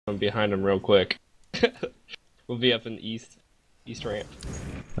I'm behind him real quick. We'll be up in the east ramp.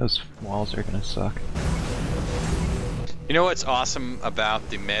 Those walls are gonna suck. You know what's awesome about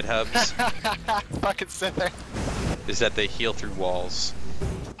the med hubs? Fucking sit there. Is that they heal through walls.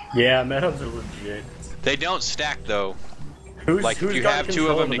 Yeah, med hubs are legit. They don't stack though. Who's If you got have two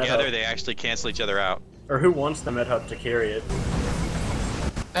control of them the med together, hub? they actually cancel each other out. Or who wants the med hub to carry it?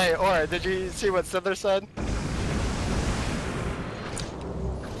 Hey, Aura, did you see what Sither said?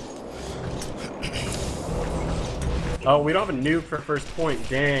 Oh, we don't have a nuke for first point.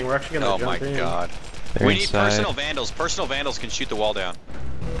 Dang, we're actually gonna jump in. Oh my god. They're We need inside. personal vandals. Personal vandals can shoot the wall down.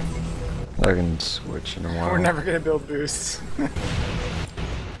 I can switch in a while. We're never gonna build boosts.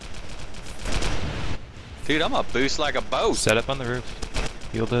 Dude, I'm a boost like a boat. Set up on the roof.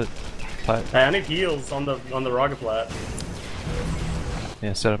 Healed it. Plat. Hey, I need heals on the rocket plat.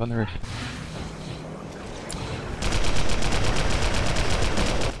 Yeah, set up on the roof.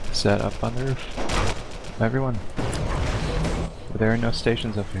 Set up on the roof. Everyone. There are no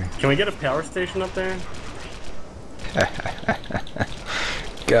stations up here. Can we get a power station up there?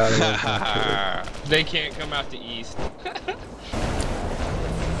 Got it. They can't come out the east.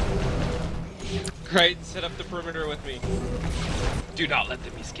 Right, set up the perimeter with me. Do not let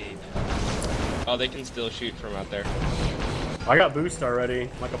them escape. Oh, they can still shoot from out there. I got boost already,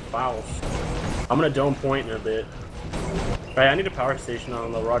 like a foul. I'm gonna dome point in a bit. Hey, I need a power station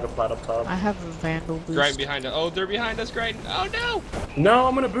on the rocket plat up top. I have a vandal boost. Right behind us. Oh, they're behind us, Graydon. Oh no! No,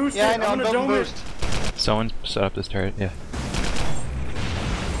 I'm gonna boost Yeah, it. I know, I'm gonna building dome boost. it. Someone set up this turret, yeah.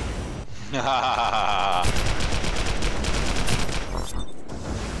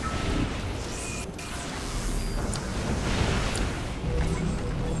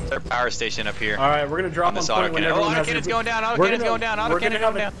 Their power station up here. All right, we're gonna drop On on this point when autocannon. everyone Oh, has autocannon's their- going down. We're Autocannon's going down. we're Autocannon's gonna have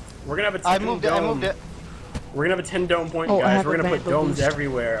going down. We're gonna have a 10 I moved it, I moved it. We're gonna have a 10 dome point, Oh, I guys. have We're a gonna put vandal domes boost.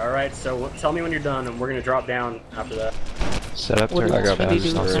 everywhere. All right, so tell me when you're done, and we're gonna drop down after that. Set up What do turret you as want me fast to as do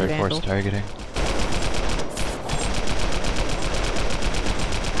with I'll the start force vandal? targeting.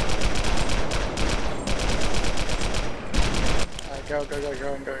 Alright, go.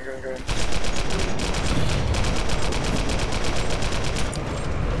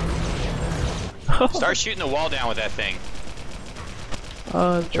 Start shooting the wall down with that thing.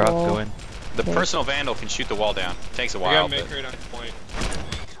 Drop, wall. go in. The Okay. personal vandal can shoot the wall down. Takes a We while. gotta make But... right on point.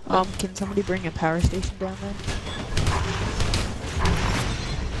 Can somebody bring a power station down then?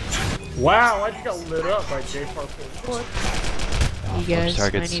 Wow, I just got lit up by J Parkour. What? You guys, I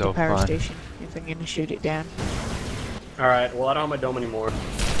target's need so a power fun. station if I'm gonna shoot it down. All right, well I don't have my dome anymore.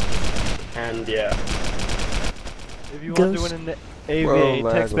 And yeah. If you want to Ghost. win in the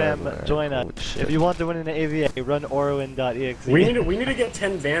AvA, text spam, join us. Holy shit. If you want to win in the AvA, run orowin.exe. We need to get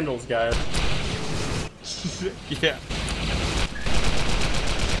 10 vandals, guys. Yeah.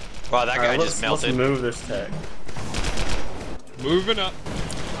 Wow, that All guy right, just melted. Let's move this tech. Moving up.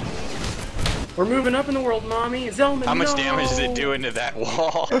 We're moving up in the world, mommy. Zelman, How much no! damage is it doing to that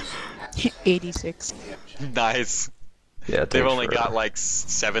wall? 86. Nice. Yeah, it They've takes only got forever. like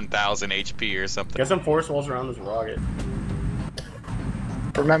 7,000 HP or something. Get some force walls around this rocket.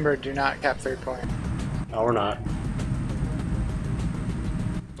 Remember, do not cap 3 point. No, we're not.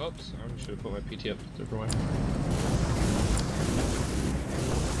 Oops, I should have put my PT up different way.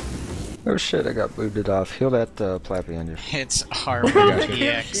 Oh shit, I got booted off. Heal that plat behind you. It's They can't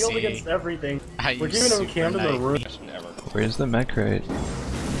shield RBXE. against everything. I We're use giving them cam in the Super room. Never. Where's the med crate?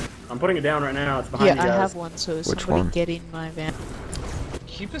 I'm putting it down right now. It's behind Yeah, you I guys. have one, so is Which somebody one? get in my van?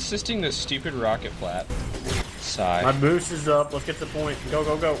 Keep assisting this stupid rocket flat. Sigh. My boost is up. Let's get to the point. Go,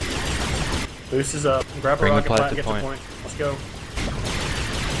 go, go. Boost is up. Grab a Bring the rocket plat plat to and get to the point. point. Let's go.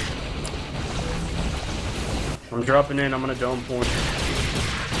 I'm dropping in. I'm gonna dome point.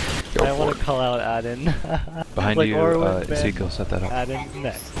 Go I for want it. to call out Adin. Behind Like you, Orwin band. Ezekiel, set that up. Adin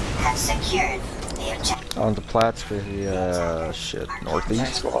next. Have secured the objective. On the plats for the shit,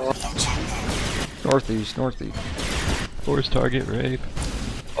 northeast. Northeast. Force target rape.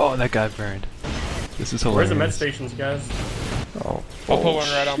 Oh, that guy burned. This is Where's hilarious. the med stations, guys? Oh, I'll put one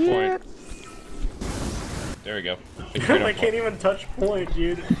right on point. There we go. It's right on I can't point. even touch point,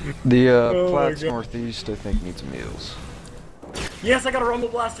 dude. The Oh my plats God. northeast, I think, needs meals. Yes, I got a rumble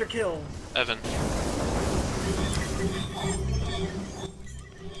blaster kill. Evan.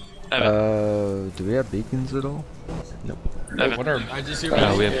 Do we have beacons at all? Nope. Evan. What are We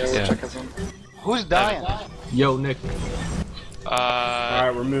have, yeah. Who's dying? Yo, Nick.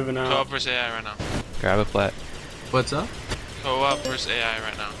 Alright, we're moving Co-op out. versus AI right now. Grab a plat. What's up? Co-op versus AI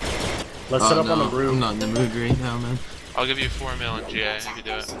right now. Let's set up on the I'm roof. not in the mood right now, man. I'll give you 4 mil in GA. You can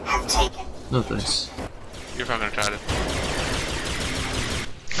do it. Have taken. No thanks. You're probably gonna try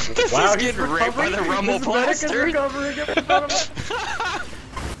This Wow, is he's getting raped by recovering. the Rumble This medic is Blaster. recovering.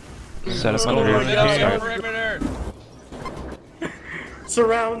 Set up Oh on the my roof. God. Start. Perimeter!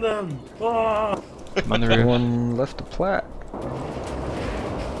 Surround them. Oh. I'm on the roof. Everyone left the plat.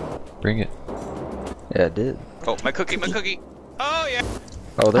 Bring it. Yeah, it did. Oh, my cookie, my cookie. Oh yeah.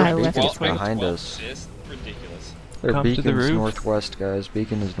 Oh, I their left beacon's it for- behind us. Assist? Ridiculous. Their Come to the beacon's roof. northwest, guys.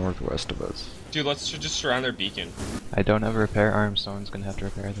 Beacon is northwest of us. Dude, let's just surround their beacon. I don't have a repair arm, someone's gonna have to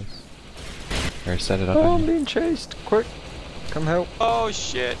repair this. Or set it up Oh, on I'm you. being chased. Quick. Come help. Oh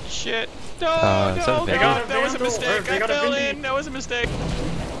shit, shit. No, is that a no, They got a that was a vandal, mistake. they I got a fell Vindy. in. That was a mistake.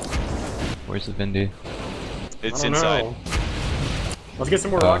 Where's the Vindy? It's I don't inside. know. Let's get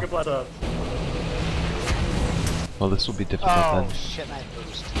some more rocket blast up. Well, this will be difficult Oh, then. shit, my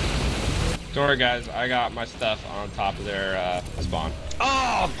boost. Don't worry, guys. I got my stuff on top of their spawn.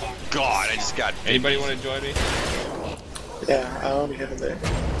 Oh god, I just got. Anybody want to join me? Yeah, I only have it there.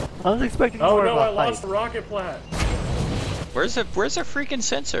 I was expecting Oh more no, of I a lost fight. the rocket plat. Where's the freaking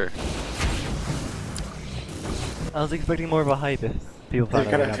sensor? I was expecting more of a hype if people found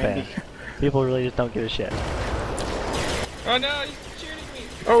They've out got I a got banned. People really just don't give a shit. Oh no, he's shooting me!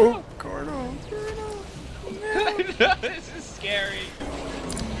 Oh, Gordo. This is scary.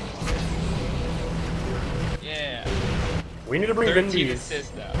 Yeah. We need to bring 13 Vindies.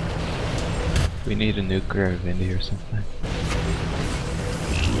 assists now. We need a nuke or a Vindy or something.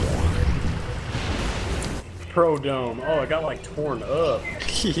 Pro Dome. Oh, it got like torn up.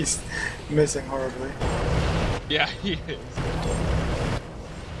 He's missing horribly. Yeah, he is.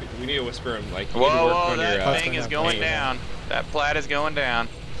 We need to whisper him like. you Whoa, need to work whoa, on that your, thing is going aim. down. That plat is going down.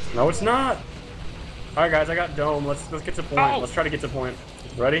 No, it's not. All right, guys, I got Dome. Let's get to point. Ow. Let's try to get to point.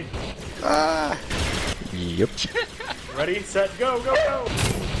 Ready? Ah! Yep. Ready? Set. Go. Go. Go.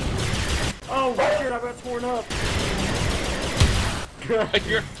 Oh shit! I got torn up.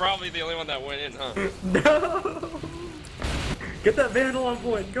 You're probably the only one that went in, huh? No. Get that vandal on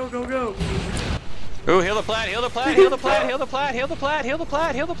point. Go. Go. Go. Ooh, heal the plat, heal the plat, heal the plat, heal the plat, heal the plat, heal the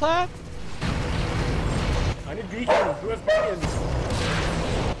plat, heal the plat. I need beacons. Who has beacons?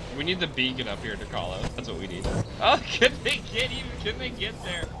 We need the beacon up here to call out. That's what we need. Oh, can they get even? Can they get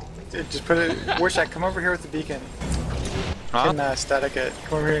there? Dude, just put it. Warshak, come over here with the beacon. Huh? You can static it.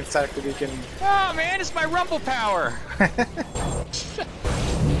 Come over here and static the beacon. Oh man, it's my rumble power.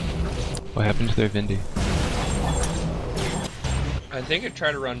 What happened to their Vindy? I think it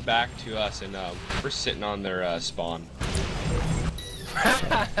tried to run back to us, and we're sitting on their spawn.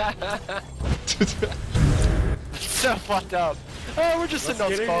 So fucked up. Oh, we're just sitting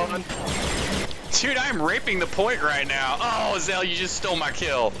on spawn. Dude, I'm raping the point right now. Oh, Zell, you just stole my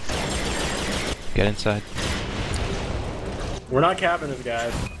kill. Get inside. We're not capping this,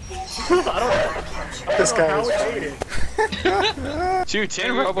 guys. I don't This know guy how is- we made it. Dude,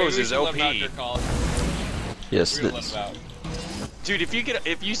 10 Maybe robos we is should let OP. him out your call. Yes, We're it gonna let is. him out. Dude,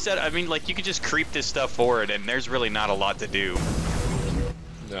 if you said, I mean, like, you could just creep this stuff forward, and there's really not a lot to do.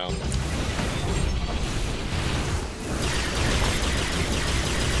 No.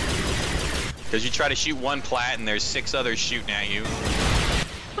 Because you try to shoot one plat, and there's 6 others shooting at you.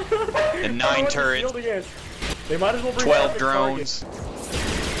 And 9 What's the turrets, shield against? They might as well bring 12 traffic drones.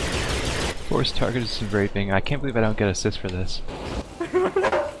 Force target is raping. I can't believe I don't get assist for this.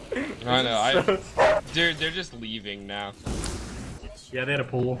 I know. Dude, they're just leaving now. Yeah, they had a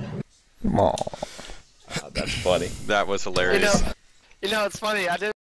pool. Come on. That's funny. That was hilarious. You know, it's funny. I did.